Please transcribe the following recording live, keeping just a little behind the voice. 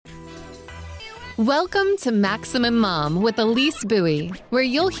Welcome to Maximum Mom with Elise Bowie, where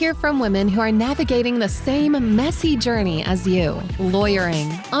you'll hear from women who are navigating the same messy journey as you. Lawyering,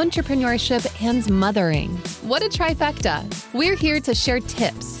 entrepreneurship, and mothering. What a trifecta. We're here to share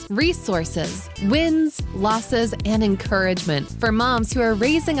tips, resources, wins, losses, and encouragement for moms who are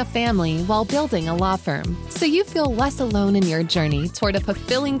raising a family while building a law firm, so you feel less alone in your journey toward a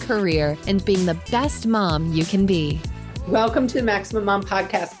fulfilling career and being the best mom you can be. Welcome to the Maximum Mom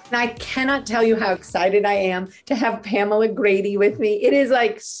podcast. And I cannot tell you how excited I am to have Pamela Grady with me. It is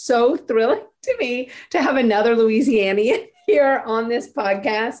like so thrilling to me to have another Louisianian here on this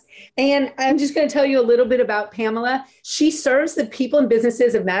podcast. And I'm just going to tell you a little bit about Pamela. She serves the people and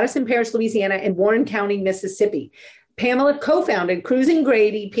businesses of Madison Parish, Louisiana and Warren County, Mississippi. Pamela co-founded Cruising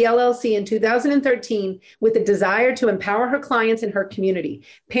Grady PLLC in 2013 with a desire to empower her clients and her community.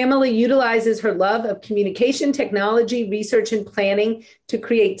 Pamela utilizes her love of communication, technology, research, and planning to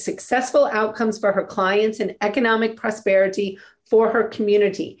create successful outcomes for her clients and economic prosperity for her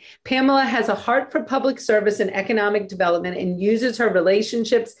community. Pamela has a heart for public service and economic development and uses her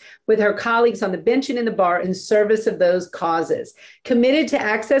relationships with her colleagues on the bench and in the bar in service of those causes. Committed to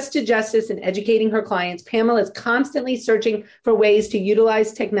access to justice and educating her clients, Pamela is constantly searching for ways to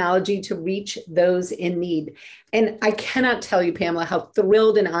utilize technology to reach those in need. And I cannot tell you, Pamela, how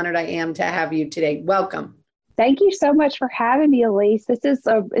thrilled and honored I am to have you today. Welcome. Thank you so much for having me, Elise. This is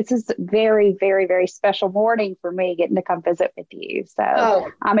a very, very, very special morning for me getting to come visit with you. So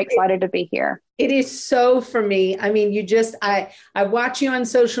I'm excited to be here. It is so for me. I mean, I watch you on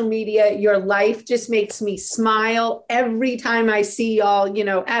social media. Your life just makes me smile every time I see y'all,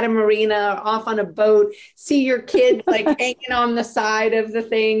 at a marina or off on a boat, see your kids like hanging on the side of the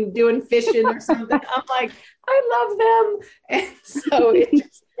thing, doing fishing or something. I'm like, I love them. And so it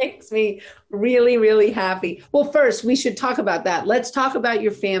just makes me really, really happy. Well, first, we should talk about that. Let's talk about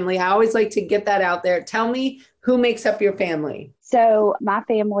your family. I always like to get that out there. Tell me who makes up your family. So my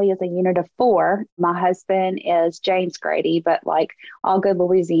family is a unit of 4. My husband is James Grady, but like all good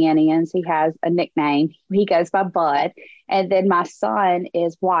Louisianians, he has a nickname. He goes by Bud. And then my son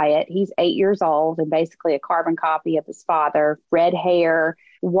is Wyatt. He's 8 years old and basically a carbon copy of his father, red hair,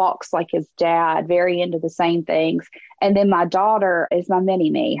 walks like his dad, very into the same things. And then my daughter is my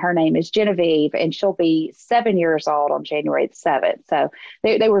mini-me. Her name is Genevieve, and she'll be 7 years old on January the 7th. So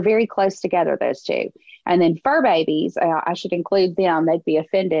they were very close together, those two. And then fur babies, I should include them. They'd be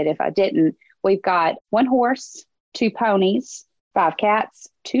offended if I didn't. We've got 1 horse, 2 ponies, 5 cats,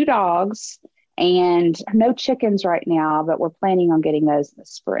 2 dogs, and no chickens right now, but we're planning on getting those in the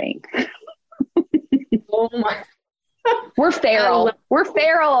spring. Oh my. We're feral. We're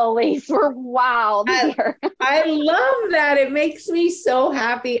feral, Elise. We're wild here. I love that. It makes me so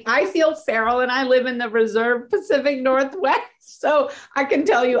happy. I feel feral and I live in the reserve Pacific Northwest. So I can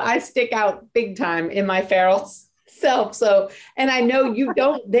tell you I stick out big time in my feral self. So, and I know you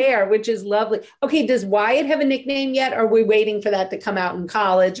don't there, which is lovely. Okay. Does Wyatt have a nickname yet? Or are we waiting for that to come out in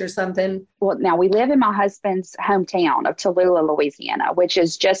college or something? Well, now we live in my husband's hometown of Tallulah, Louisiana, which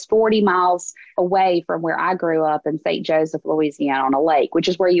is just 40 miles away from where I grew up in St. Joseph, Louisiana on a lake, which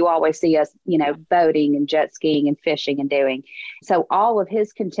is where you always see us, boating and jet skiing and fishing and doing. So all of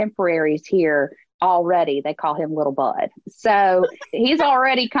his contemporaries here already, they call him Little Bud. So he's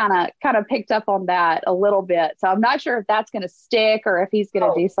already kind of picked up on that a little bit. So I'm not sure if that's going to stick or if he's going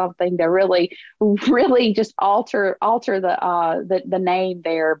to do something to really, really just alter the name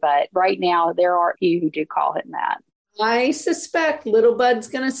there. But right now there are a few who do call him that. I suspect Little Bud's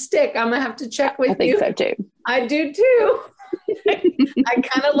going to stick. I'm going to have to check with you. I think so too. I do too. I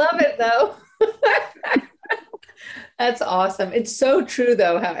kind of love it though. That's awesome. It's so true,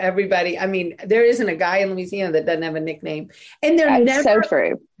 though, how everybody, there isn't a guy in Louisiana that doesn't have a nickname. And they're never so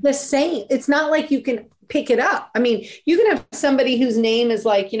true. The same. It's not like you can pick it up. You can have somebody whose name is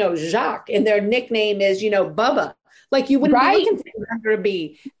like, Jacques, and their nickname is, Bubba. Like you wouldn't be looking for under a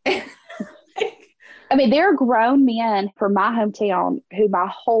B. There are grown men from my hometown who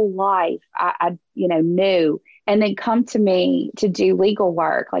my whole life I knew, and then come to me to do legal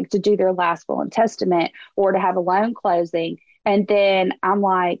work, like to do their last will and testament or to have a loan closing. And then I'm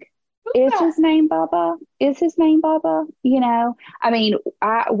like, is his name Bubba? Is his name Bubba?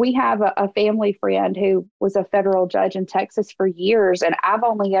 We have a family friend who was a federal judge in Texas for years, and I've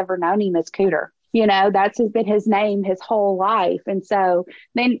only ever known him as Cooter. That's been his name his whole life. And so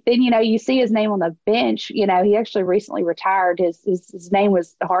then, you see his name on the bench. He actually recently retired. His name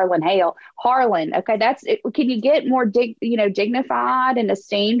was Harlan Hale. Harlan. Okay. That's it. Can you get more dignified and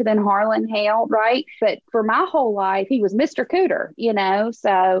esteemed than Harlan Hale? Right. But for my whole life, he was Mr. Cooter,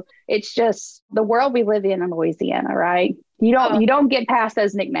 so it's just the world we live in Louisiana, right? You don't get past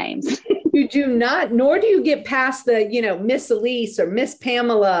those nicknames. You do not, nor do you get past the, Miss Elise or Miss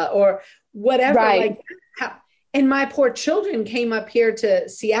Pamela or whatever. Right. Like, and my poor children came up here to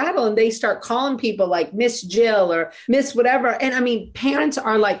Seattle and they start calling people like Miss Jill or Miss whatever. And I mean, parents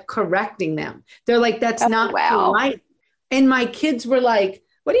are like correcting them. They're like, that's not polite. And my kids were like,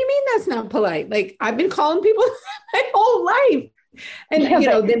 what do you mean that's not polite? Like, I've been calling people my whole life.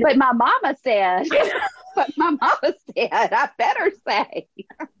 And, but my mama said, I better say.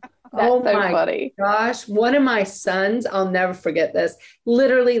 That's oh so my funny. Gosh, one of my sons, I'll never forget this,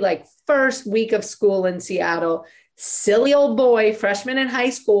 literally like first week of school in Seattle, silly old boy, freshman in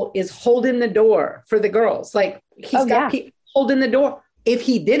high school, is holding the door for the girls. Like he's got people holding the door. If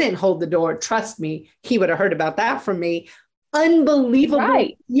he didn't hold the door, trust me, he would have heard about that from me. Unbelievable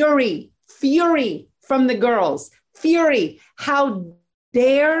fury from the girls. Fury. How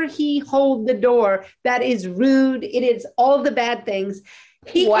dare he hold the door? That is rude. It is all the bad things.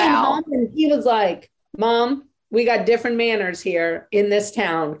 He came home and he was like, Mom, we got different manners here in this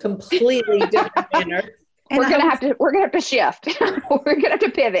town, completely different manners. And we're gonna have to shift. We're gonna have to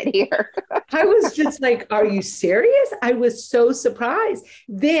pivot here. I was just like, are you serious? I was so surprised.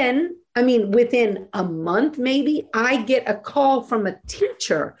 Then, I mean, within a month, maybe, I get a call from a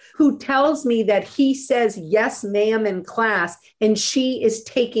teacher who tells me that he says, yes, ma'am, in class, and she is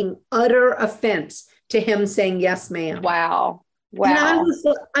taking utter offense to him saying, yes, ma'am. Wow.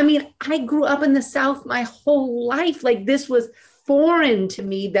 And I grew up in the South my whole life. Like this was foreign to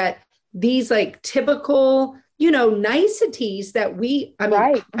me, that these like typical, niceties that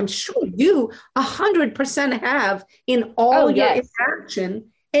I'm sure you 100% have in all your interaction.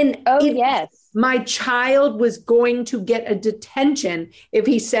 And my child was going to get a detention if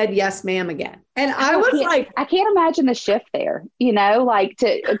he said, yes, ma'am, again. And I can't imagine the shift there,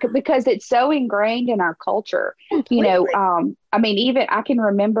 because it's so ingrained in our culture, completely. Even I can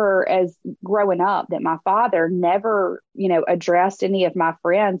remember as growing up that my father never, addressed any of my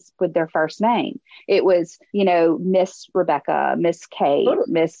friends with their first name. It was, Miss Rebecca, Miss Kate,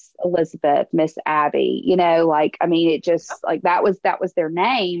 Miss Elizabeth, Miss Abby, it just like that was their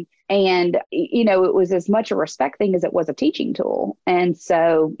name. And, it was as much a respect thing as it was a teaching tool. And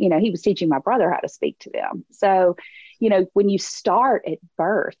so, he was teaching my brother how to speak to them. So, when you start at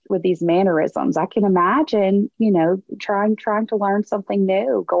birth with these mannerisms, I can imagine, trying to learn something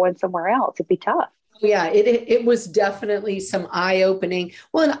new, going somewhere else. It'd be tough. Yeah, it was definitely some eye-opening.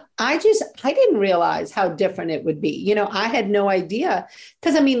 Well, and I didn't realize how different it would be. I had no idea.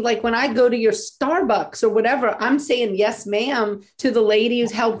 Because like when I go to your Starbucks or whatever, I'm saying, yes, ma'am, to the lady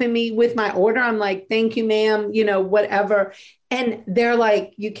who's helping me with my order. I'm like, thank you, ma'am, whatever. And they're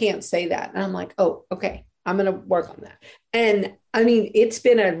like, you can't say that. And I'm like, oh, okay, I'm going to work on that. And it's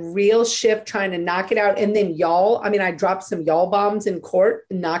been a real shift trying to knock it out. And then y'all, I dropped some y'all bombs in court,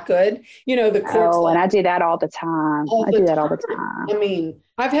 not good. The court. Oh, and I do that all the time. All the time.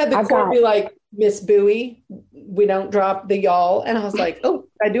 I've had the court be like, Miss Bowie, we don't drop the y'all. And I was like, oh,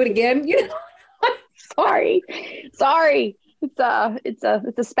 I do it again. Sorry. It's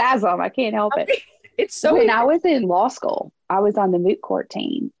a spasm. I can't help it. It's so. When I was in law school, I was on the moot court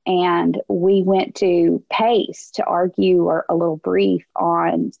team, and we went to PACE to argue a little brief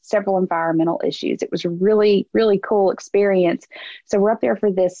on several environmental issues. It was a really, really cool experience. So we're up there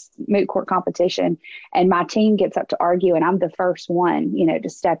for this moot court competition, and my team gets up to argue, and I'm the first one, to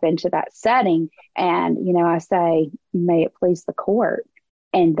step into that setting. And, I say, may it please the court.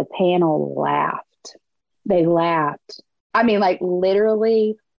 And the panel laughed. They laughed.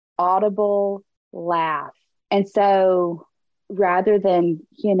 Literally audible laugh. And so rather than,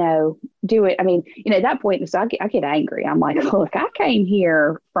 do it, at that point, so I get angry. I'm like, look, I came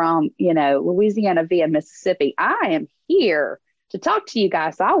here from, Louisiana via Mississippi. I am here to talk to you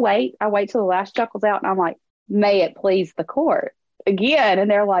guys. So I wait till the last chuckles out, and I'm like, may it please the court again.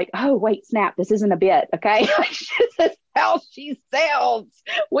 And they're like, oh, wait, snap. This isn't a bit. Okay. This is how she sounds.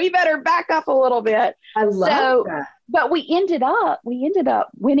 We better back up a little bit. I love that. But we ended up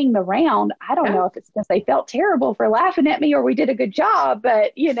winning the round. I don't know if it's because they felt terrible for laughing at me or we did a good job,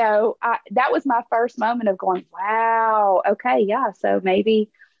 but that was my first moment of going, wow, okay, yeah. So maybe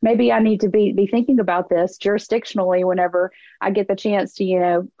I need to be thinking about this jurisdictionally whenever I get the chance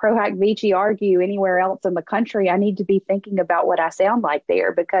to, pro hac vici argue anywhere else in the country. I need to be thinking about what I sound like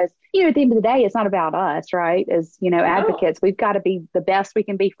there, because, at the end of the day, it's not about us, right? As, advocates, we've got to be the best we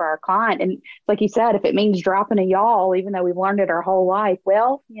can be for our client. And like you said, if it means dropping a y'all, even though we've learned it our whole life,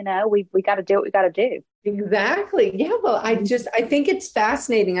 well, we got to do what we got to do. Exactly. Yeah. Well, I think it's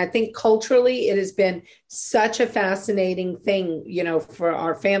fascinating. I think culturally it has been such a fascinating thing, for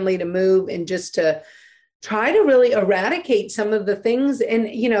our family to move and just to try to really eradicate some of the things. And,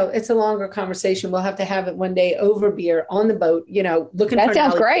 it's a longer conversation. We'll have to have it one day over beer on the boat, looking That for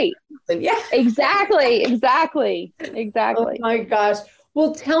sounds great. Yeah, Exactly. oh my gosh.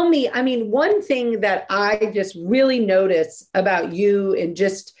 Well, tell me, one thing that I just really notice about you and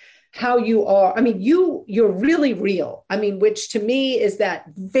just how you are, you're really real. Which to me is that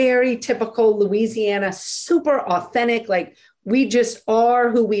very typical Louisiana, super authentic, like we just are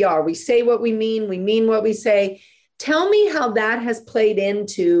who we are. We say what we mean what we say. Tell me how that has played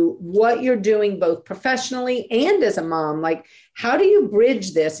into what you're doing, both professionally and as a mom. Like, how do you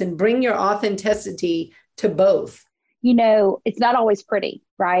bridge this and bring your authenticity to both? It's not always pretty,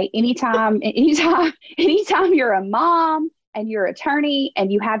 right? Anytime you're a mom and you're an attorney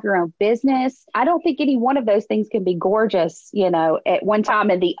and you have your own business, I don't think any one of those things can be gorgeous, at one time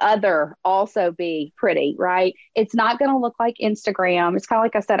and the other also be pretty, right? It's not going to look like Instagram. It's kind of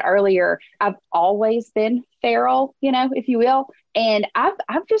like I said earlier, I've always been feral, if you will. And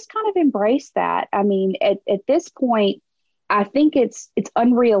I've just kind of embraced that. At this point, I think it's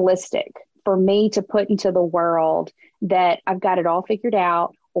unrealistic for me to put into the world that I've got it all figured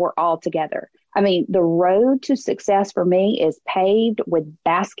out or all together. The road to success for me is paved with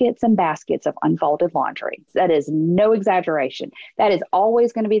baskets and baskets of unfolded laundry. That is no exaggeration. That is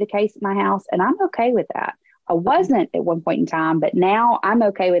always going to be the case at my house. And I'm okay with that. I wasn't at one point in time, but now I'm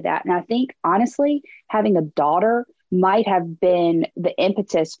okay with that. And I think, honestly, having a daughter might have been the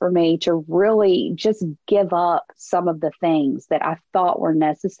impetus for me to really just give up some of the things that I thought were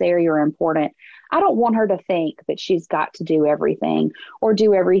necessary or important. I don't want her to think that she's got to do everything or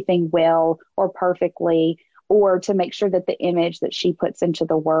do everything well or perfectly, or to make sure that the image that she puts into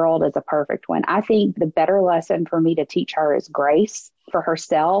the world is a perfect one. I think the better lesson for me to teach her is grace for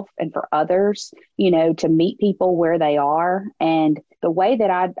herself and for others, to meet people where they are. And the way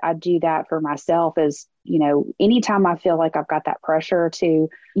that I do that for myself is, anytime I feel like I've got that pressure to,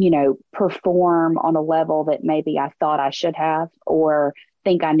 perform on a level that maybe I thought I should have or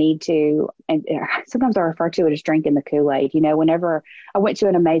think I need to. And sometimes I refer to it as drinking the Kool-Aid. Whenever I went to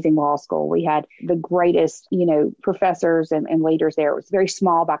an amazing law school, we had the greatest, professors and leaders there. It was very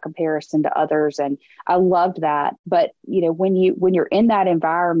small by comparison to others. And I loved that. But, when you're in that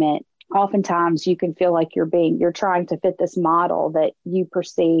environment, oftentimes you can feel like you're trying to fit this model that you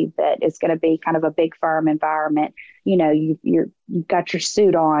perceive that is going to be kind of a big firm environment. You've got your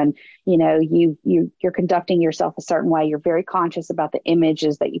suit on, you're conducting yourself a certain way. You're very conscious about the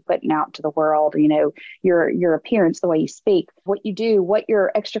images that you're putting out to the world, your appearance, the way you speak, what you do, what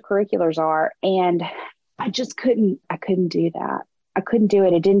your extracurriculars are. And I couldn't do that. I couldn't do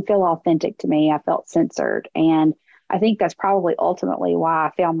it. It didn't feel authentic to me. I felt censored. And I think that's probably ultimately why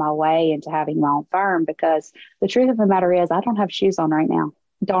I found my way into having my own firm, because the truth of the matter is I don't have shoes on right now.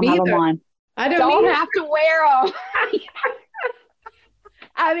 Don't have them on. I don't have to wear them.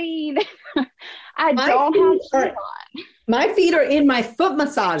 I don't have shoes on. My feet are in my foot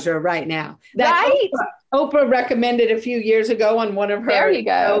massager right now. Right? Oprah recommended a few years ago on one of her there you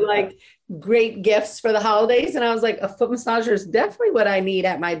go. Great gifts for the holidays. And I was like, a foot massager is definitely what I need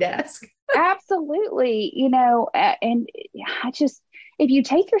at my desk. Absolutely. And if you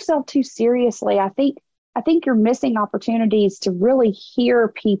take yourself too seriously, I think you're missing opportunities to really hear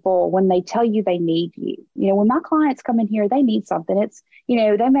people when they tell you they need you. When my clients come in here, they need something. It's,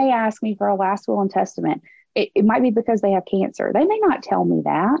 they may ask me for a last will and testament. It might be because they have cancer. They may not tell me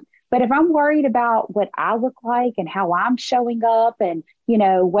that. But if I'm worried about what I look like and how I'm showing up and,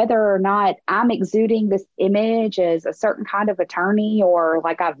 whether or not I'm exuding this image as a certain kind of attorney or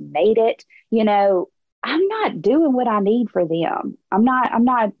like I've made it, I'm not doing what I need for them. I'm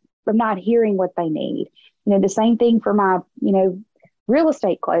not hearing what they need. The same thing for my, real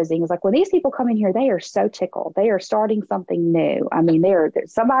estate closings. Like when these people come in here, they are so tickled. They are starting something new. They're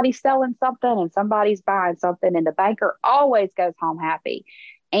somebody's selling something and somebody's buying something, and the banker always goes home happy.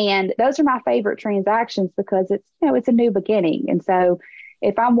 And those are my favorite transactions because it's a new beginning. And so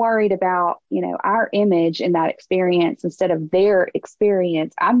if I'm worried about, our image in that experience instead of their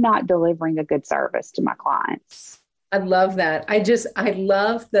experience, I'm not delivering a good service to my clients. I love that. I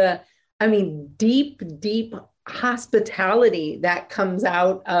love deep, deep hospitality that comes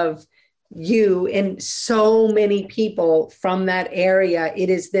out of you and so many people from that area.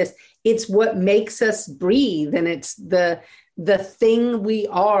 It's what makes us breathe. And it's the thing we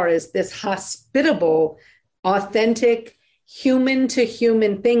are is this hospitable, authentic, human to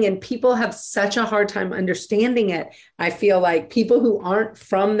human thing. And people have such a hard time understanding it. I feel like people who aren't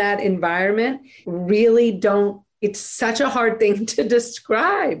from that environment really don't It's such a hard thing to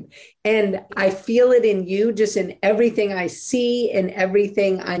describe. And I feel it in you, just in everything I see and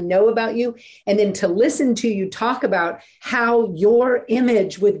everything I know about you. And then to listen to you talk about how your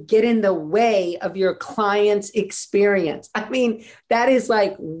image would get in the way of your client's experience. I mean, that is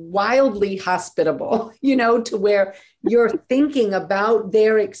like wildly hospitable, to where you're thinking about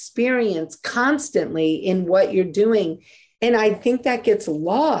their experience constantly in what you're doing. And I think that gets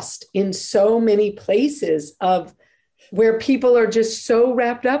lost in so many places of where people are just so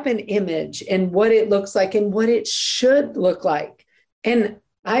wrapped up in image and what it looks like and what it should look like. And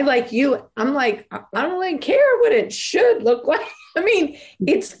I, like you, I'm like, I don't really care what it should look like. I mean,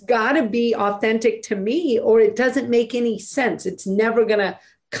 it's got to be authentic to me or it doesn't make any sense. It's never going to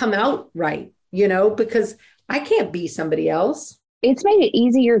come out right, because I can't be somebody else. It's made it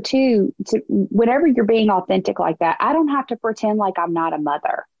easier too, to whenever you're being authentic like that, I don't have to pretend like I'm not a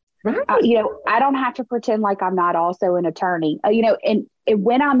mother. Right. I don't have to pretend like I'm not also an attorney, and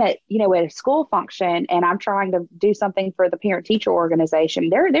when I'm at a school function and I'm trying to do something for the parent teacher organization,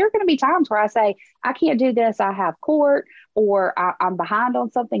 there are going to be times where I say, I can't do this. I have court, or I'm behind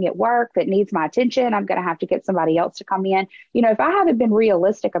on something at work that needs my attention. I'm going to have to get somebody else to come in. If I haven't been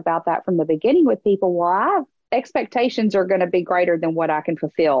realistic about that from the beginning with people, well, expectations are going to be greater than what I can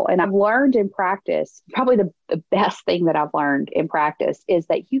fulfill. And I've learned in practice, probably the best thing that I've learned in practice is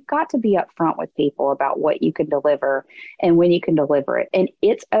that you've got to be upfront with people about what you can deliver and when you can deliver it. And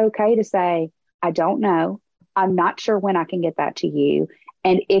it's okay to say, I don't know. I'm not sure when I can get that to you.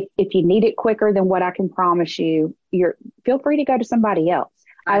 And if you need it quicker than what I can promise you, feel free to go to somebody else.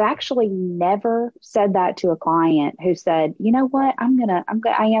 I've actually never said that to a client who said, you know what, I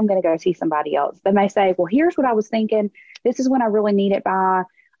am going to go see somebody else. They may say, well, here's what I was thinking. This is when I really need it by.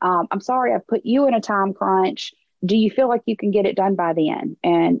 I'm sorry, I've put you in a time crunch. Do you feel like you can get it done by then?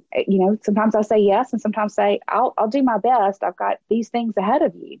 And, sometimes I say yes. And sometimes say, I'll do my best. I've got these things ahead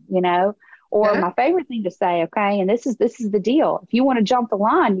of you, or my favorite thing to say, okay, and this is the deal. If you want to jump the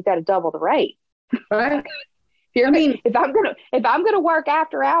line, you got to double the rate. Right. I mean, if I'm gonna work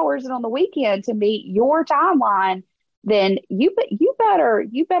after hours and on the weekend to meet your timeline, then you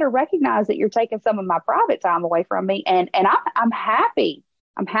better recognize that you're taking some of my private time away from me. And I'm happy.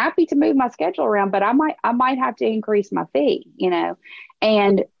 I'm happy to move my schedule around, but I might have to increase my fee.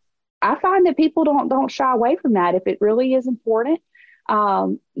 And I find that people don't shy away from that if it really is important.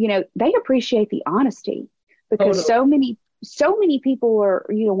 They appreciate the honesty because so many people are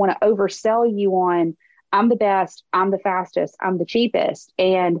want to oversell you on, I'm the best, I'm the fastest, I'm the cheapest.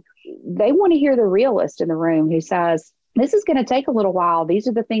 And they want to hear the realist in the room who says, this is going to take a little while. These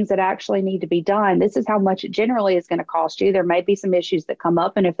are the things that actually need to be done. This is how much it generally is going to cost you. There may be some issues that come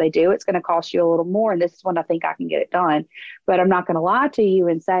up. And if they do, it's going to cost you a little more. And this is when I think I can get it done. But I'm not going to lie to you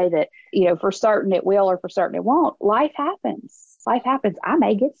and say that, for certain it will or for certain it won't. Life happens. I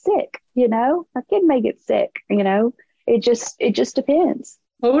may get sick, my kid may get sick, it just depends.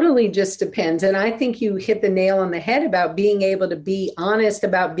 Totally just depends. And I think you hit the nail on the head about being able to be honest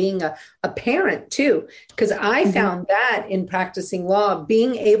about being a parent too. Because I found that in practicing law,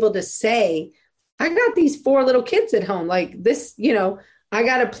 being able to say, I got these 4 little kids at home like this, I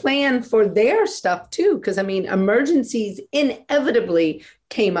got a plan for their stuff too. Because emergencies inevitably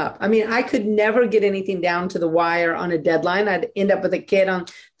came up. I could never get anything down to the wire on a deadline. I'd end up with a kid on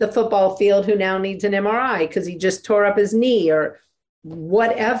the football field who now needs an MRI because he just tore up his knee or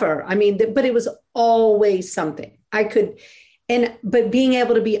whatever. But it was always something but being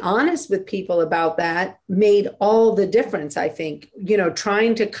able to be honest with people about that made all the difference. I think,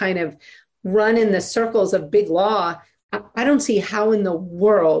 trying to kind of run in the circles of big law, I don't see how in the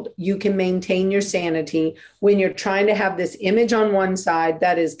world you can maintain your sanity when you're trying to have this image on one side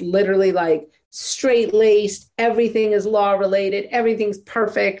that is literally like straight laced, everything is law related, everything's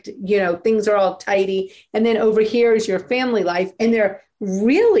perfect, things are all tidy. And then over here is your family life, and they're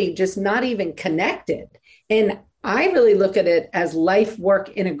really just not even connected. And I really look at it as life work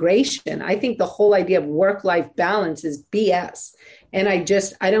integration. I think the whole idea of work-life balance is BS. And I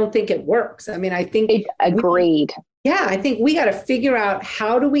don't think it works. I think agreed. I think we got to figure out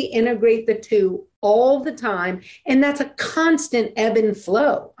how do we integrate the two all the time. And that's a constant ebb and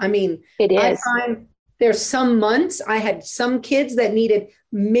flow. It is. I find there's some months I had some kids that needed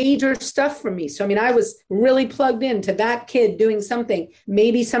major stuff from me. So, I was really plugged into that kid doing something.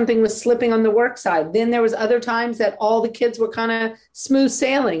 Maybe something was slipping on the work side. Then there was other times that all the kids were kind of smooth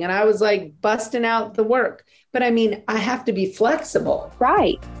sailing and I was like busting out the work. But I have to be flexible.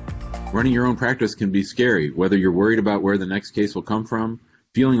 Right. Running your own practice can be scary, whether you're worried about where the next case will come from,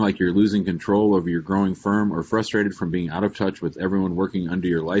 feeling like you're losing control over your growing firm, or frustrated from being out of touch with everyone working under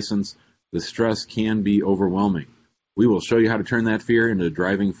your license. The stress can be overwhelming. We will show you how to turn that fear into a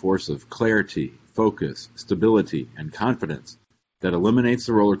driving force of clarity, focus, stability, and confidence that eliminates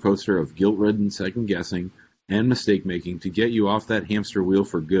the roller coaster of guilt-ridden second-guessing and mistake-making to get you off that hamster wheel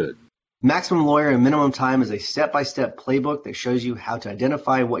for good. Maximum Lawyer in Minimum Time is a step-by-step playbook that shows you how to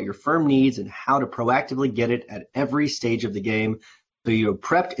identify what your firm needs and how to proactively get it at every stage of the game so you're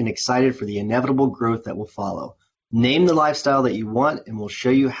prepped and excited for the inevitable growth that will follow. Name the lifestyle that you want and we'll show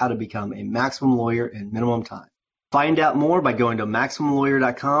you how to become a maximum lawyer in minimum time. Find out more by going to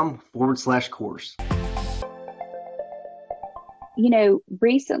maximumlawyer.com/course. You know,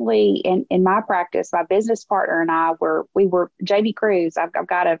 recently in my practice, my business partner and I we were Jamie Cruz. I've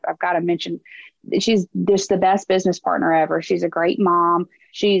got to mention, she's just the best business partner ever. She's a great mom.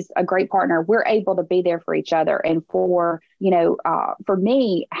 She's a great partner. We're able to be there for each other. And for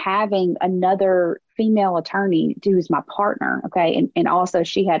me, having another female attorney who's my partner, okay, and also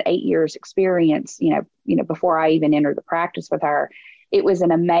she had 8 years experience, before I even entered the practice with her. It was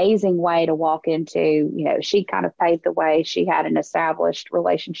an amazing way to walk into, she kind of paved the way. She had an established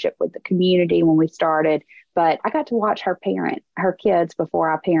relationship with the community when we started, but I got to watch her parent her kids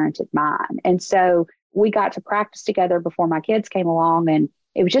before I parented mine. And so we got to practice together before my kids came along. And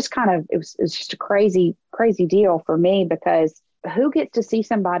it was just it was just a crazy, crazy deal for me, because who gets to see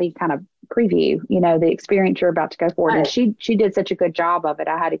somebody kind of preview, the experience you're about to go forward. And she did such a good job of it.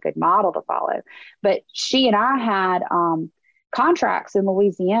 I had a good model to follow, but she and I had, contracts in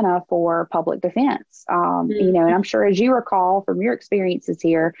Louisiana for public defense. And I'm sure, as you recall from your experiences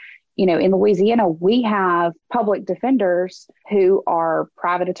here, in Louisiana, we have public defenders who are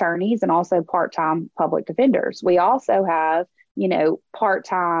private attorneys and also part-time public defenders. We also have,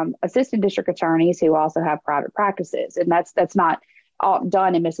 part-time assistant district attorneys who also have private practices. And that's not all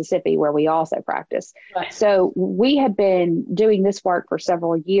done in Mississippi, where we also practice. Right. So we had been doing this work for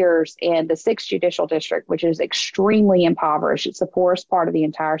several years in the 6th Judicial District, which is extremely impoverished. It's the poorest part of the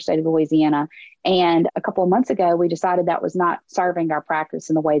entire state of Louisiana. And a couple of months ago, we decided that was not serving our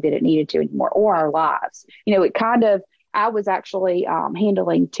practice in the way that it needed to anymore, or our lives. I was actually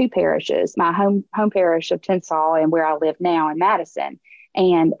handling 2 parishes, my home parish of Tensall and where I live now in Madison.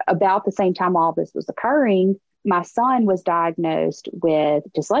 And about the same time all this was occurring, my son was diagnosed with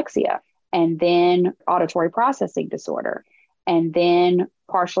dyslexia, and then auditory processing disorder, and then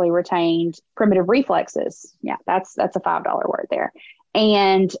partially retained primitive reflexes. Yeah, that's a $5 word there.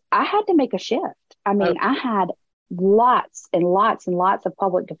 And I had to make a shift. I mean, I had lots and lots and lots of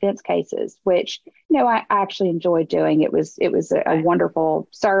public defense cases, which, I actually enjoyed doing. It was a wonderful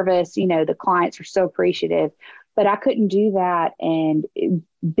service. The clients are so appreciative. But I couldn't do that and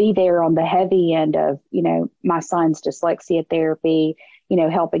be there on the heavy end of, my son's dyslexia therapy,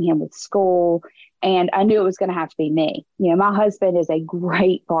 helping him with school. And I knew it was going to have to be me. My husband is a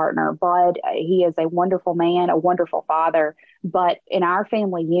great partner, Bud. He is a wonderful man, a wonderful father. But in our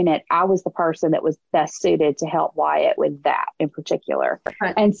family unit, I was the person that was best suited to help Wyatt with that in particular.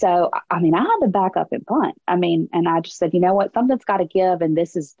 Right. And so, I had to back up and punt. And I just said, you know what, something's got to give, and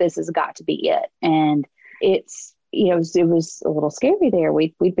this has got to be it. And it's, it was a little scary there.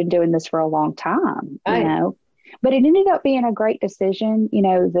 We'd been doing this for a long time, but it ended up being a great decision.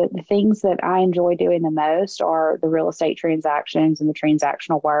 The things that I enjoy doing the most are the real estate transactions and the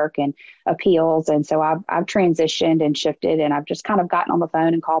transactional work and appeals. And so I've transitioned and shifted, and I've just kind of gotten on the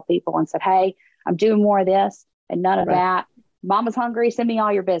phone and called people and said, hey, I'm doing more of this and none of that. Mama's hungry, send me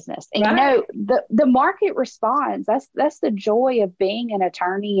all your business. And the market responds. That's the joy of being an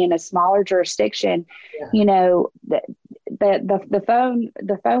attorney in a smaller jurisdiction. Yeah. The phone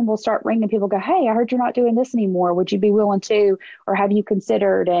will start ringing. People go, hey, I heard you're not doing this anymore. Would you be willing to, or have you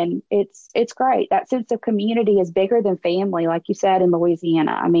considered? And it's great. That sense of community is bigger than family, like you said, in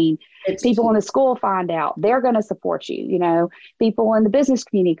Louisiana. People in the school find out, they're going to support you. People in the business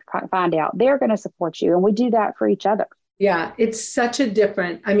community find out, they're going to support you. And we do that for each other. Yeah, it's such a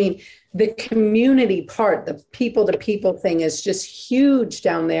different, the community part, the people to people thing is just huge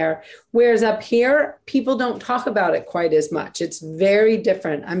down there. Whereas up here, people don't talk about it quite as much. It's very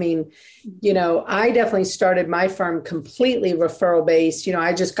different. I definitely started my firm completely referral based.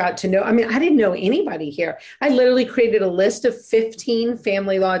 I just got to know, I didn't know anybody here. I literally created a list of 15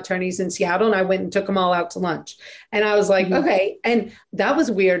 family law attorneys in Seattle, and I went and took them all out to lunch. And I was like, okay. And that was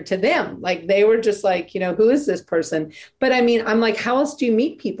weird to them. Like, they were just like, who is this person? But I'm like, how else do you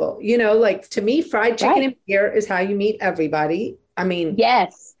meet people? To me, fried chicken and beer is how you meet everybody.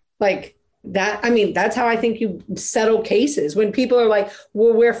 Yes. Like that. That's how I think you settle cases. When people are like,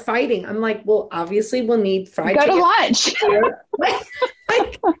 well, we're fighting. I'm like, well, obviously we'll need fried chicken. Go to lunch.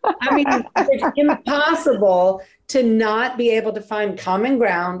 It's impossible to not be able to find common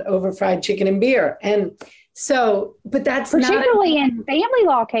ground over fried chicken and beer. And So, but that's particularly in family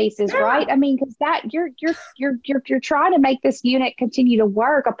law cases, right? I mean, because that you're trying to make this unit continue to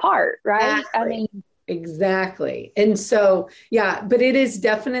work apart, right? Exactly. I mean, exactly. And so, yeah, but it is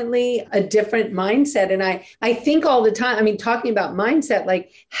definitely a different mindset. And I think all the time, I mean, talking about mindset,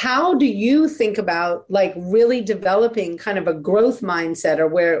 like, how do you think about like really developing kind of a growth mindset, or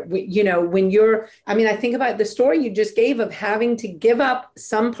where, you know, when you're, I mean, I think about the story you just gave of having to give up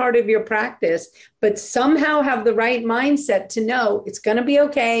some part of your practice, but somehow have the right mindset to know it's going to be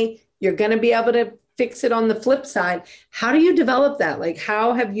okay. You're going to be able to fix it on the flip side. How do you develop that? Like,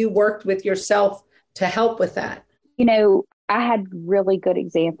 how have you worked with yourself to help with that? you know, I had really good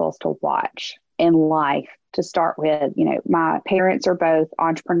examples to watch in life to start with. You know, my parents are both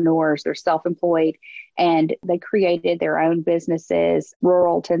entrepreneurs, they're self-employed, and they created their own businesses,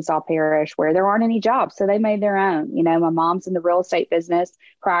 rural Tensas Parish, where there aren't any jobs. So they made their own. You know, my mom's in the real estate business.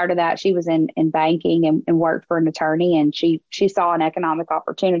 Prior to that, she was in banking and worked for an attorney. And she saw an economic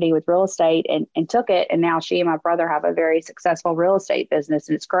opportunity with real estate and took it. And now she and my brother have a very successful real estate business.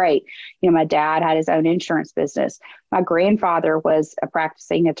 And it's great. You know, my dad had his own insurance business. My grandfather was a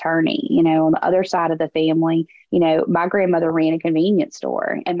practicing attorney. You know, on the other side of the family, you know, my grandmother ran a convenience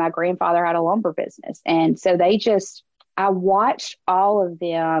store and my grandfather had a lumber business. And so I watched all of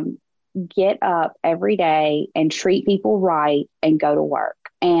them get up every day and treat people right and go to work.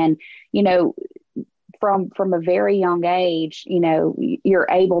 And, you know, from a very young age, you know, you're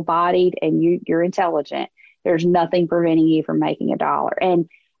able-bodied and you're intelligent. There's nothing preventing you from making a dollar. And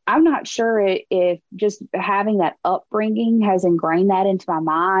I'm not sure if just having that upbringing has ingrained that into my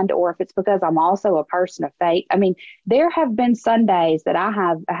mind, or if it's because I'm also a person of faith. I mean, there have been Sundays that I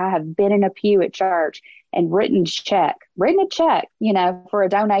have been in a pew at church and written a check, you know, for a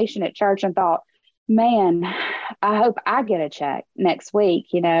donation at church, and thought, man, I hope I get a check next week,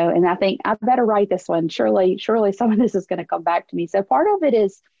 you know, and I think I better write this one. Surely some of this is going to come back to me. So part of it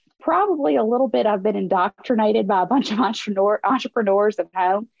is probably a little bit, I've been indoctrinated by a bunch of entrepreneurs at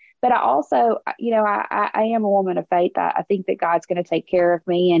home. But I also, you know, I am a woman of faith. I think that God's going to take care of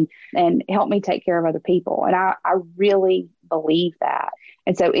me and help me take care of other people. And I really believe that.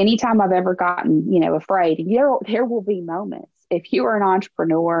 And so anytime I've ever gotten, you know, afraid, and there will be moments, if you are an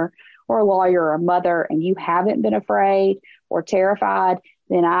entrepreneur or a lawyer or a mother and you haven't been afraid or terrified,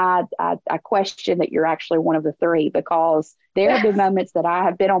 then I question that you're actually one of the three, because there have been moments that I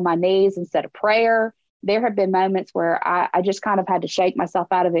have been on my knees and said a prayer. There have been moments where I just kind of had to shake myself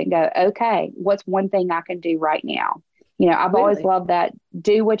out of it and go, okay, what's one thing I can do right now? You know, I've always loved that.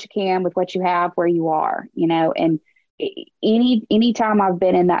 Do what you can with what you have where you are, you know, and any time I've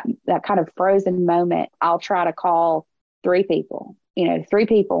been in that kind of frozen moment, I'll try to call three people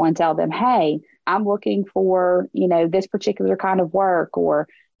and tell them, hey, I'm looking for, you know, this particular kind of work. Or,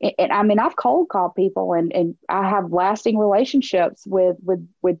 and I mean, I've cold called people and I have lasting relationships with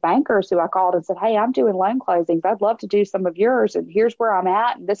bankers who I called and said, hey, I'm doing loan closings. I'd love to do some of yours. And here's where I'm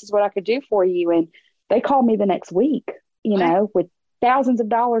at. And this is what I could do for you. And they called me the next week, you know, with thousands of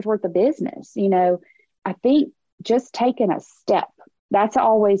dollars worth of business. You know, I think just taking a step, that's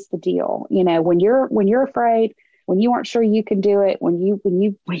always the deal. You know, when you're afraid, when you aren't sure you can do it, when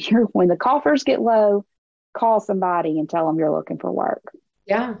the coffers get low, call somebody and tell them you're looking for work.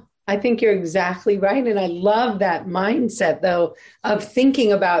 Yeah, I think you're exactly right. And I love that mindset, though, of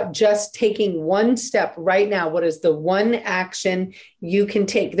thinking about just taking one step right now. What is the one action you can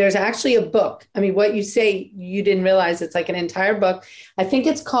take? There's actually a book. I mean, what you say, you didn't realize it's like an entire book. I think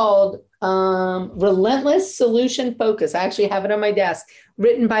it's called Relentless Solution Focus. I actually have it on my desk,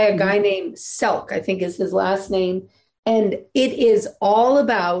 written by a guy named Selk, I think is his last name. And it is all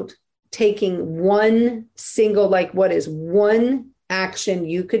about taking one single, like, what is one action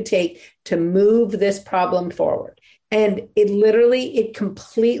you could take to move this problem forward. And it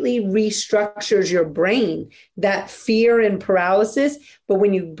completely restructures your brain, that fear and paralysis. But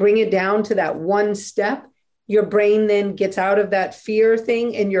when you bring it down to that one step, your brain then gets out of that fear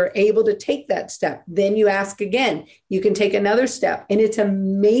thing and you're able to take that step. Then you ask again, you can take another step. And it's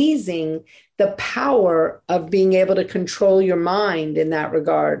amazing the power of being able to control your mind in that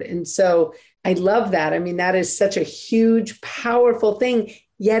regard. And so I love that. I mean, that is such a huge, powerful thing,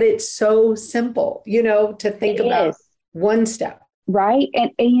 yet it's so simple, you know, to think about one step. Right.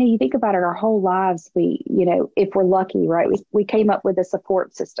 And you know, you think about it, our whole lives, you know, if we're lucky, right, we came up with a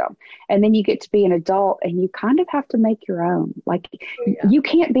support system, and then you get to be an adult and you kind of have to make your own. Like, you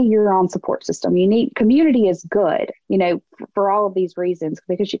can't be your own support system. You need community is good, you know, for all of these reasons,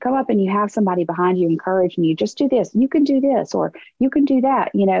 because you come up and you have somebody behind you encouraging you, just do this, you can do this, or you can do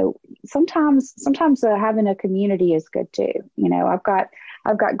that. You know, sometimes having a community is good too. You know,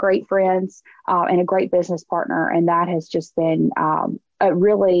 I've got great friends and a great business partner. And that has just been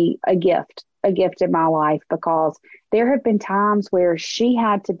a gift in my life, because there have been times where she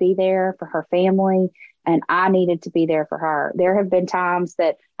had to be there for her family and I needed to be there for her. There have been times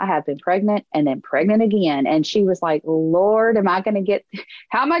that I have been pregnant and then pregnant again. And she was like, Lord, how am I going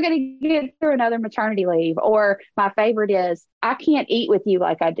to get through another maternity leave? Or my favorite is, I can't eat with you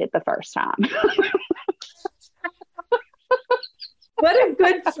like I did the first time. What a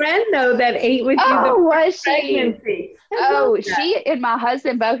good friend, though, that ate with you. Oh, was pregnancy. She and my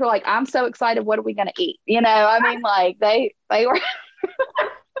husband both were like, I'm so excited. What are we going to eat? I mean, like they were,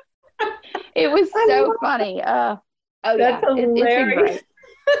 it was so funny. That's hilarious.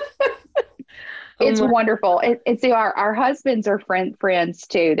 It's wonderful. It's our husbands are friends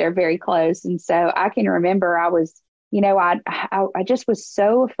too. They're very close. And so I can remember I was, I just was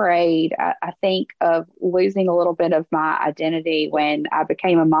so afraid, I think, of losing a little bit of my identity when I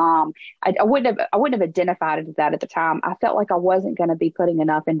became a mom. I wouldn't have identified it as that at the time. I felt like I wasn't going to be putting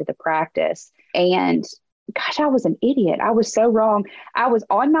enough into the practice. And gosh, I was an idiot. I was so wrong. I was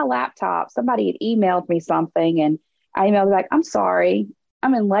on my laptop. Somebody had emailed me something and I emailed back, I'm sorry,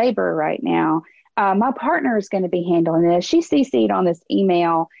 I'm in labor right now. My partner is going to be handling this. She CC'd on this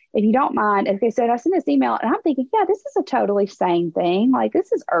email. If you don't mind, okay, so I sent this email and I'm thinking, yeah, this is a totally sane thing. Like,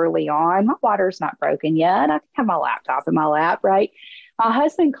 this is early on. My water's not broken yet. I can have my laptop in my lap, right? My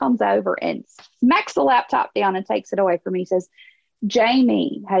husband comes over and smacks the laptop down and takes it away from me. He says,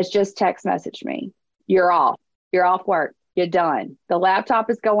 Jamie has just text messaged me. You're off. You're off work. You're done. The laptop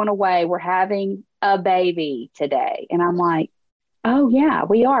is going away. We're having a baby today. And I'm like, oh yeah,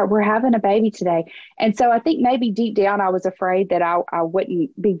 we are. We're having a baby today. And so I think maybe deep down, I was afraid that I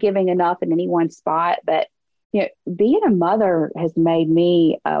wouldn't be giving enough in any one spot. But being a mother has made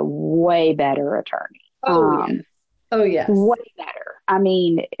me a way better attorney. Oh yes. Way better. I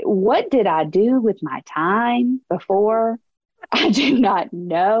mean, what did I do with my time before? I do not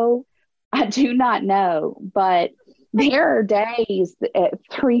know. But there are days at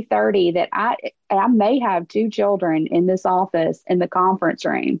 3:30 that I may have 2 children in this office in the conference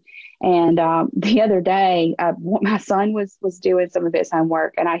room. And the other day, my son was doing some of his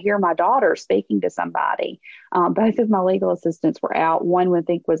homework, and I hear my daughter speaking to somebody. Both of my legal assistants were out. One would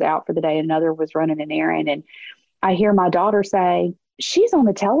think was out for the day, another was running an errand. And I hear my daughter say, she's on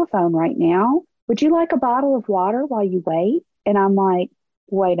the telephone right now. Would you like a bottle of water while you wait? And I'm like,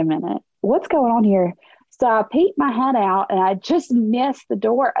 wait a minute, what's going on here? So I peeked my head out and I just missed the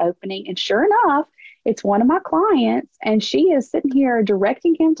door opening. And sure enough, it's one of my clients and she is sitting here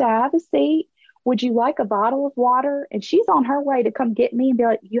directing him to have a seat. Would you like a bottle of water? And she's on her way to come get me and be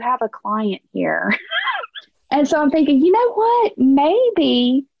like, you have a client here. And so I'm thinking, you know what?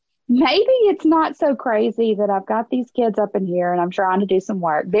 Maybe it's not so crazy that I've got these kids up in here and I'm trying to do some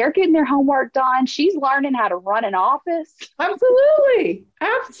work. They're getting their homework done. She's learning how to run an office. Absolutely.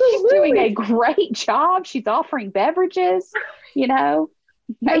 She's doing a great job. She's offering beverages,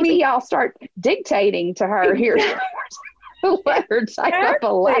 maybe I'll start dictating to her here. Let her type up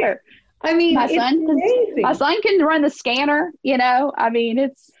a letter. I mean, my son can run the scanner, I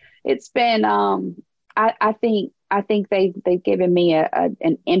mean, it's been, I think they've given me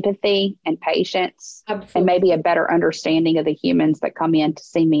an empathy and patience. Absolutely. And maybe a better understanding of the humans that come in to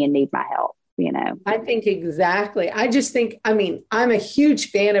see me and need my help. I think exactly. I just think, I'm a huge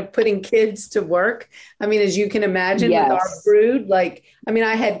fan of putting kids to work. As you can imagine, yes. With our brood,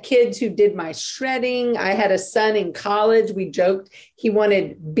 I had kids who did my shredding. I had a son in college. We joked he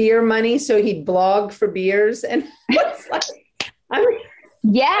wanted beer money, so he'd blog for beers. And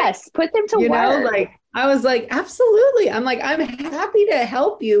yes, put them to work. I was like, absolutely. I'm happy to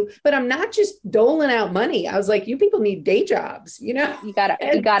help you, but I'm not just doling out money. I was like, you people need day jobs, You gotta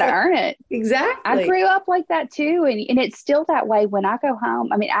earn it. Exactly. I grew up like that too. And it's still that way when I go home.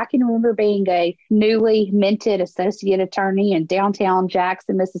 I can remember being a newly minted associate attorney in downtown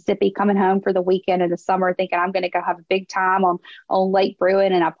Jackson, Mississippi, coming home for the weekend in the summer, thinking I'm going to go have a big time on Lake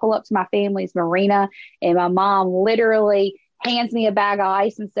Bruin. And I pull up to my family's marina and my mom literally hands me a bag of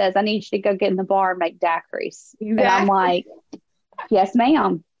ice and says, I need you to go get in the bar and make daiquiris. Exactly. And I'm like, yes,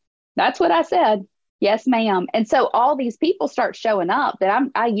 ma'am. That's what I said. Yes, ma'am. And so all these people start showing up that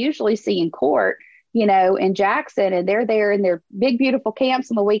I usually see in court, in Jackson, and they're there in their big, beautiful camps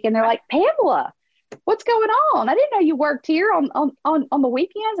on the weekend. They're like, Pamela, what's going on? I didn't know you worked here on the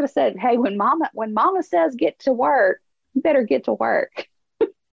weekends. And I said, hey, when mama says get to work, you better get to work.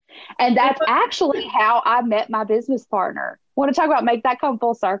 And that's actually how I met my business partner. Want to talk about make that come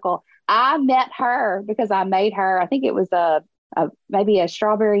full circle? I met her because I made her, I think it was maybe a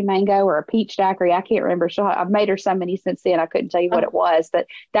strawberry mango or a peach daiquiri. I can't remember. I've made her so many since then. I couldn't tell you what it was, but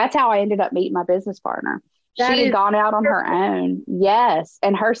that's how I ended up meeting my business partner. She had gone out on her own. Yes.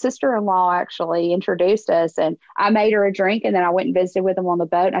 And her sister-in-law actually introduced us, and I made her a drink, and then I went and visited with them on the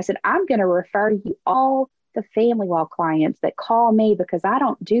boat. And I said, I'm going to refer you all the family law clients that call me because I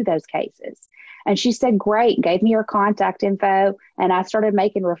don't do those cases. And she said, great, and gave me her contact info. And I started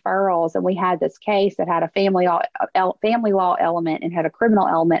making referrals. And we had this case that had a family law element and had a criminal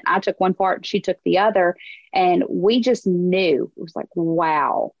element. I took one part and she took the other. And we just knew, it was like,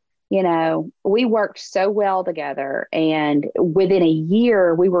 wow. We worked so well together, and within a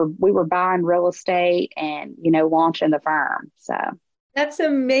year we were buying real estate and, launching the firm. So that's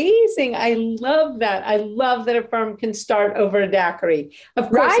amazing. I love that. I love that a firm can start over a daiquiri. Of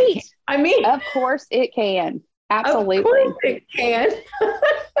course, right. Of course it can. Absolutely. Of course it can.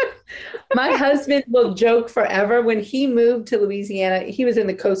 My husband will joke forever. When he moved to Louisiana, he was in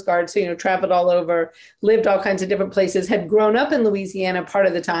the Coast Guard, so, traveled all over, lived all kinds of different places, had grown up in Louisiana part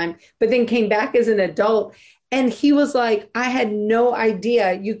of the time, but then came back as an adult. And he was like, I had no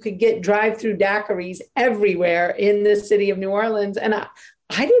idea you could get drive-through daiquiris everywhere in the city of New Orleans. And I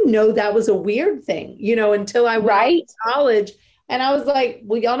didn't know that was a weird thing, until I went to college. And I was like,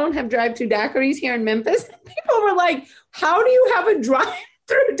 well, y'all don't have drive-through daiquiris here in Memphis? People were like, how do you have a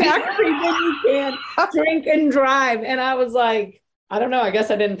drive-through daiquiri when you can't drink and drive? And I was like, I don't know. I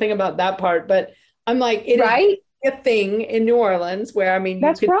guess I didn't think about that part. But I'm like, it is a thing in New Orleans where,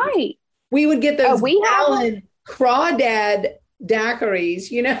 that's right. We would get those gallon crawdad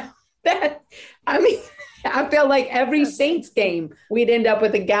daiquiris, that, I felt like every Saints game, we'd end up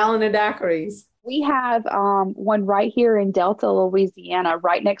with a gallon of daiquiris. We have one right here in Delta, Louisiana,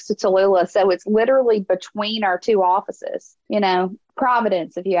 right next to Tallulah. So it's literally between our two offices,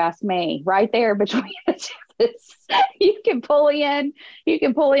 Providence, if you ask me, right there between the two. You can pull in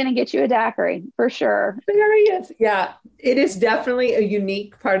and get you a daiquiri for sure. Yeah, it is definitely a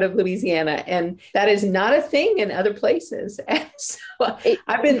unique part of Louisiana, and that is not a thing in other places. And so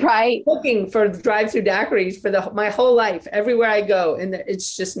I've been looking for drive-through daiquiris for my whole life, everywhere I go, and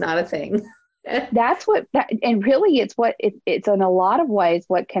it's just not a thing. That's and really it's in a lot of ways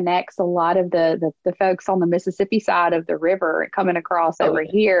what connects a lot of the folks on the Mississippi side of the river coming across over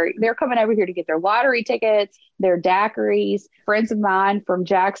here. They're coming over here to get their lottery tickets, their daiquiris. Friends of mine from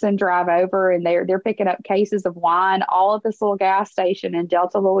Jackson drive over and they're picking up cases of wine all at this little gas station in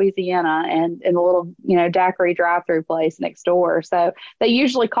Delta, Louisiana, and in the little, daiquiri drive-through place next door. So they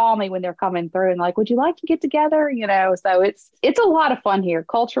usually call me when they're coming through and like, would you like to get together? So it's a lot of fun here.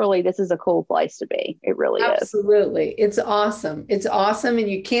 Culturally, this is a cool place to be. It really is. Absolutely. It's awesome. It's awesome. And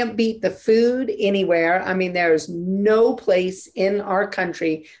you can't beat the food anywhere. There's no place in our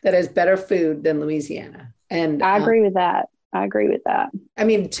country that has better food than Louisiana. And I agree with that.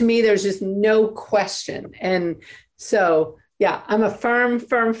 To me, there's just no question. And so, yeah, I'm a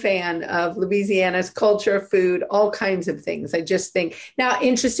firm fan of Louisiana's culture, food, all kinds of things. I just think now,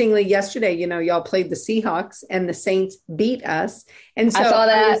 interestingly, yesterday, y'all played the Seahawks and the Saints beat us. And so I saw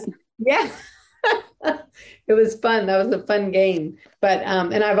that. Yeah, it was fun. That was a fun game. But,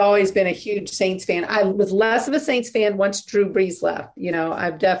 and I've always been a huge Saints fan. I was less of a Saints fan once Drew Brees left.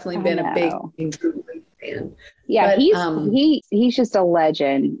 I've definitely been a big Drew Brees fan. Yeah, but, he's just a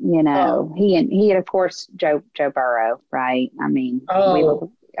legend, He and of course Joe Burrow, right?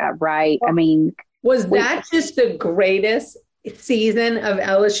 Right. Was that just the greatest season of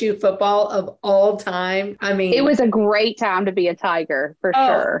LSU football of all time? It was a great time to be a Tiger for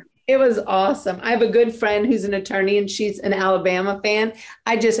sure. It was awesome. I have a good friend who's an attorney and she's an Alabama fan.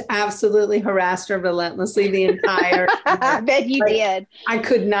 I just absolutely harassed her relentlessly the entire I bet you did. I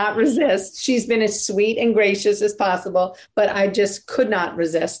could not resist. She's been as sweet and gracious as possible, but I just could not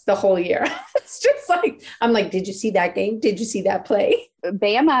resist the whole year. It's just like, I'm like, did you see that game? Did you see that play?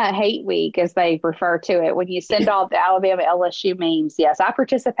 Bama Hate Week, as they refer to it, when you send all the Alabama LSU memes. Yes, I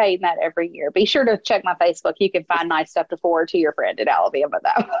participate in that every year. Be sure to check my Facebook. You can find nice stuff to forward to your friend in Alabama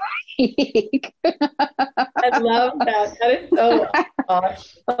that week. I love that. That is so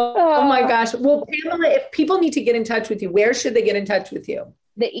awesome. Oh my gosh. Well, Pamela, if people need to get in touch with you, where should they get in touch with you?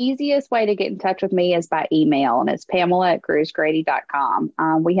 The easiest way to get in touch with me is by email, and it's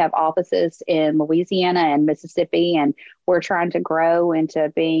Pamela@cruzgrady.com. We have offices in Louisiana and Mississippi, and we're trying to grow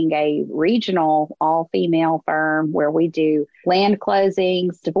into being a regional all-female firm where we do land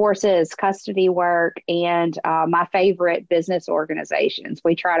closings, divorces, custody work, and my favorite, business organizations.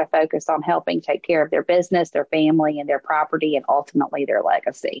 We try to focus on helping take care of their business, their family, and their property, and ultimately their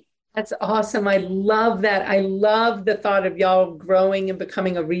legacy. That's awesome. I love that. I love the thought of y'all growing and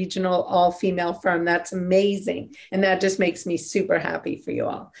becoming a regional all-female firm. That's amazing. And that just makes me super happy for you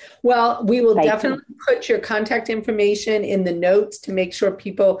all. Well, we will definitely put your contact information in the notes to make sure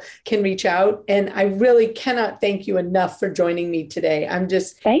people can reach out. And I really cannot thank you enough for joining me today.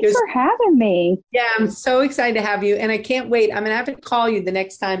 Thanks for having me. Yeah, I'm so excited to have you. And I can't wait. I'm going to have to call you the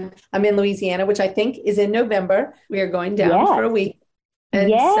next time I'm in Louisiana, which I think is in November. We are going down for a week. And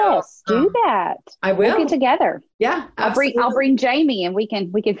do that. I will. We'll get together. Yeah, absolutely. I'll bring Jamie, and we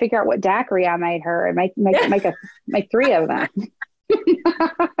can figure out what daiquiri I made her, and make 3 of them.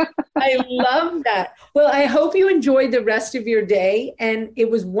 I love that. Well, I hope you enjoyed the rest of your day, and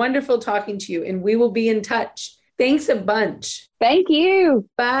it was wonderful talking to you. And we will be in touch. Thanks a bunch. Thank you.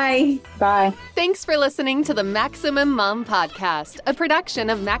 Bye. Bye. Thanks for listening to the Maximum Mom Podcast, a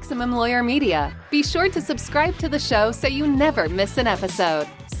production of Maximum Lawyer Media. Be sure to subscribe to the show so you never miss an episode.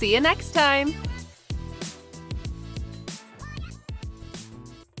 See you next time.